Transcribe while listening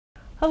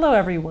Hello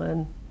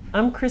everyone,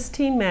 I'm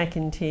Christine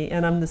McEntee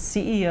and I'm the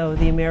CEO of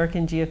the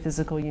American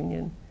Geophysical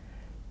Union.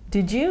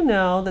 Did you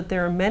know that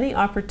there are many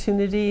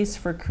opportunities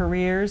for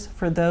careers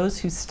for those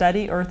who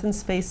study earth and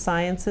space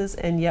sciences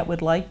and yet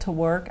would like to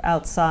work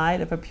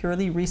outside of a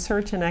purely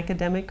research and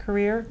academic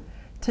career?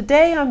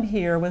 Today I'm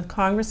here with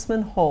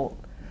Congressman Holt,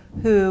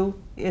 who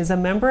is a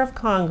member of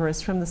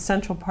Congress from the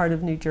central part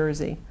of New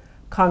Jersey.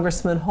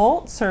 Congressman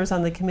Holt serves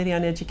on the Committee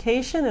on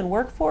Education and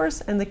Workforce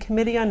and the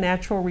Committee on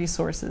Natural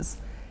Resources.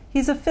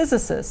 He's a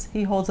physicist.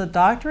 He holds a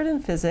doctorate in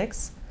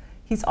physics.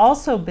 He's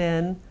also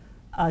been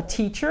a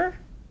teacher,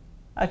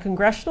 a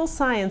Congressional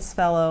Science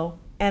Fellow,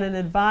 and an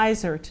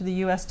advisor to the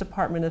U.S.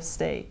 Department of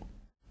State.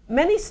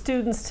 Many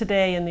students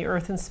today in the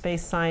earth and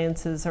space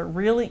sciences are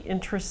really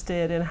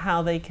interested in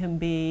how they can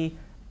be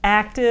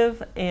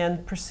active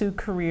and pursue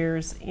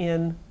careers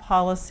in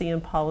policy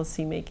and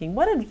policy making.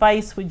 What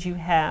advice would you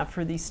have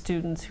for these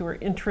students who are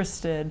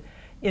interested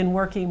in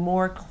working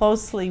more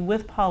closely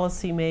with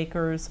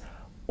policymakers,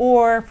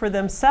 or for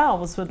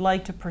themselves would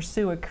like to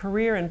pursue a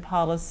career in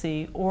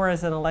policy or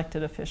as an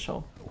elected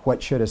official?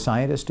 What should a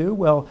scientist do?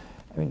 Well,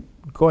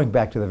 going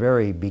back to the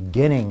very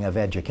beginning of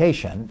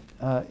education,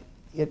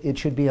 it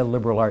should be a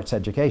liberal arts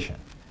education.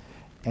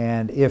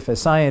 And if a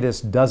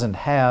scientist doesn't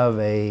have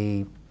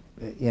in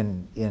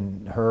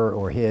her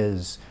or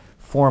his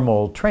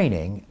formal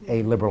training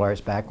a liberal arts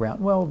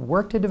background, well,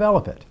 work to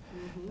develop it.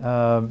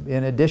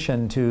 In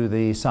addition to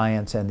the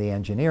science and the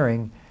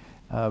engineering,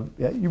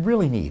 you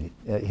really need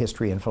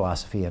history and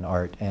philosophy and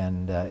art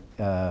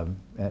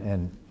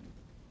and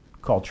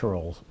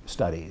cultural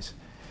studies.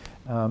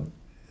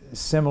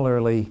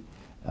 Similarly,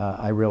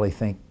 I really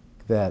think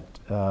that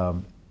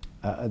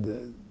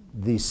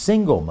the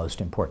single most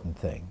important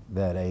thing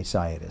that a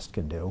scientist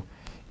can do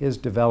is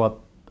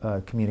develop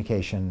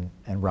communication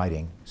and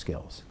writing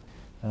skills.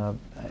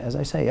 As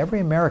I say, every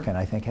American,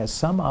 I think, has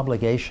some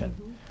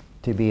obligation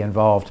to be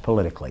involved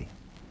politically.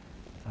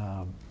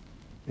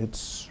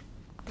 It's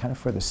kind of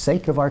for the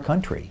sake of our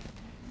country,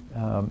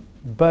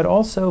 but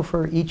also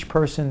for each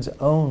person's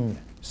own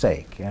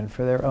sake and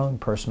for their own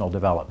personal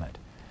development.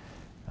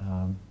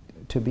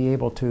 To be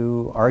able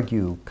to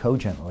argue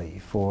cogently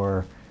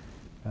for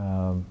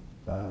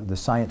the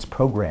science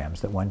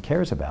programs that one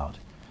cares about,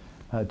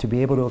 to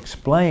be able to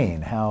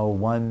explain how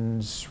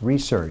one's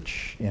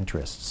research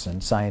interests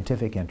and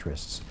scientific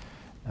interests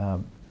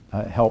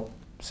help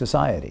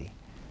society.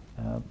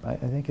 I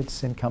think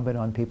it's incumbent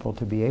on people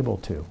to be able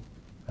to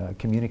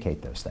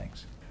communicate those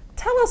things.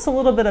 Tell us a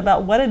little bit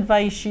about what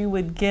advice you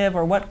would give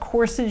or what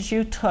courses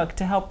you took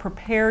to help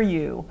prepare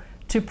you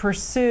to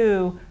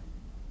pursue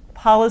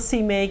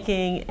policy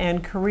making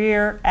and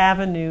career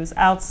avenues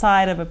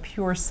outside of a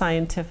pure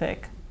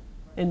scientific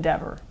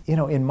endeavor. You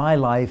know, in my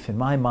life, in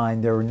my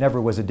mind, there never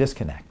was a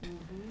disconnect.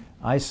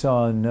 I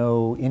saw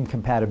no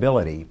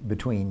incompatibility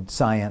between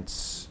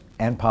science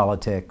and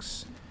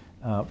politics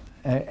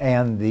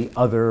and the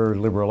other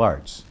liberal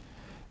arts.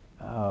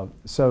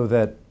 So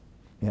that,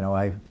 you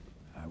know,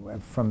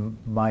 from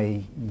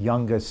my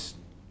youngest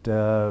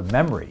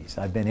memories,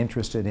 I've been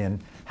interested in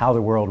how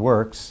the world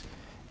works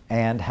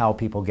and how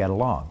people get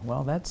along.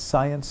 Well, that's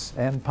science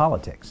and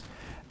politics.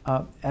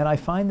 And I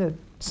find that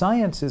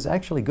science is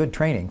actually good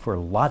training for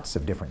lots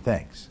of different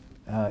things.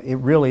 It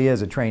really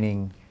is a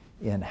training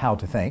in how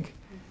to think,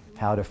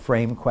 how to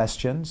frame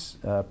questions,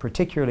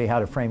 particularly how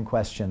to frame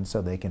questions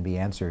so they can be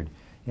answered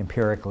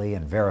empirically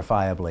and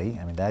verifiably.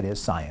 I mean, that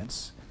is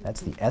science.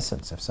 That's the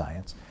essence of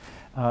science.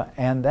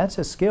 And that's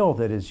a skill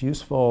that is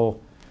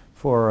useful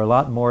for a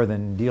lot more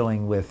than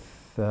dealing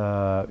with,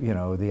 you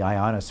know, the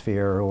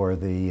ionosphere or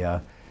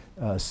the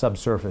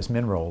subsurface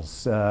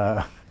minerals, you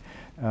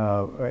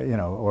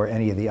know, or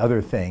any of the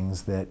other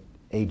things that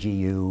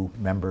AGU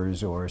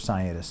members or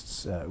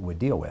scientists would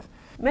deal with.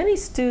 Many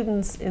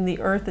students in the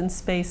earth and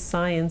space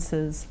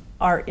sciences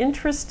are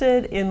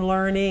interested in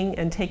learning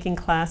and taking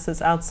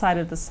classes outside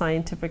of the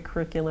scientific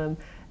curriculum,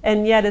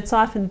 and yet it's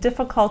often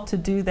difficult to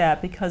do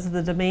that because of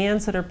the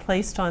demands that are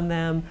placed on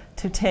them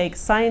to take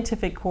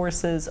scientific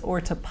courses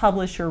or to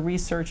publish or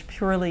research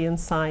purely in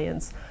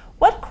science.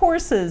 What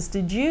courses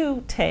did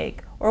you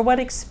take, or what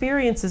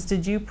experiences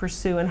did you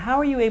pursue, and how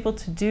are you able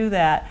to do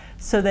that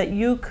so that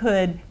you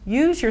could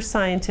use your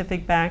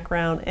scientific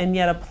background and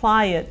yet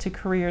apply it to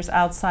careers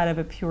outside of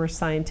a pure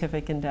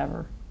scientific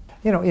endeavor?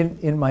 You know,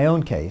 in my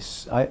own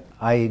case,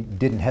 I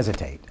didn't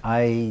hesitate.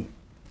 I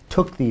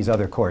took these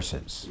other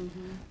courses.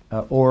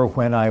 Or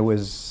when I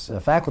was a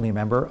faculty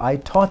member, I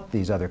taught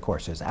these other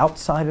courses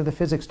outside of the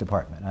physics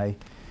department.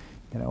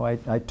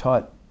 I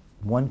taught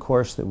one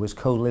course that was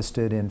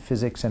co-listed in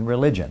physics and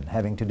religion,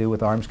 having to do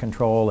with arms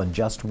control and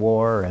just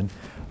war and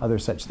other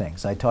such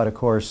things. I taught a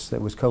course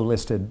that was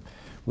co-listed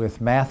with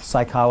math,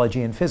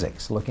 psychology, and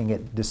physics, looking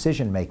at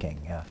decision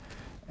making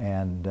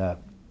and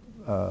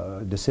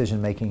decision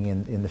making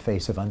in the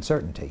face of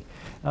uncertainty.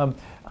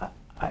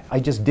 I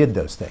just did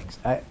those things.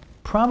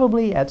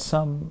 Probably at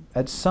some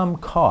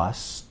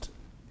cost.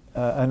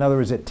 In other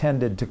words, it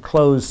tended to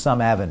close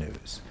some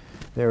avenues.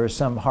 There were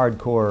some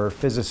hardcore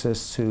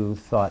physicists who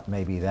thought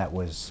maybe that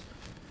was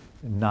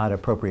not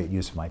appropriate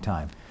use of my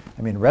time.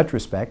 I mean, in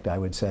retrospect, I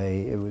would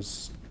say it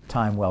was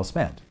time well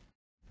spent.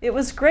 It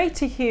was great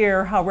to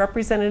hear how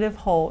Representative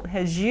Holt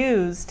has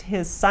used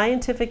his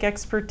scientific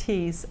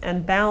expertise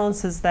and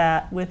balances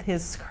that with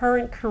his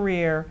current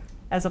career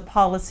as a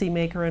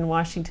policymaker in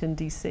Washington,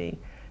 D.C.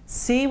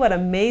 See what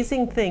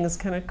amazing things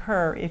can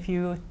occur if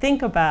you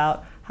think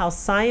about how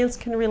science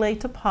can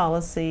relate to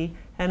policy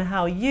and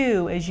how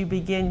you, as you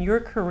begin your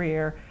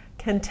career,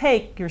 can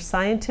take your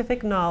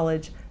scientific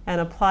knowledge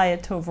and apply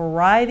it to a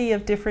variety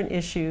of different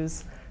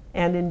issues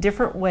and in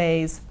different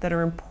ways that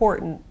are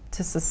important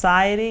to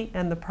society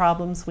and the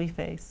problems we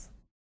face.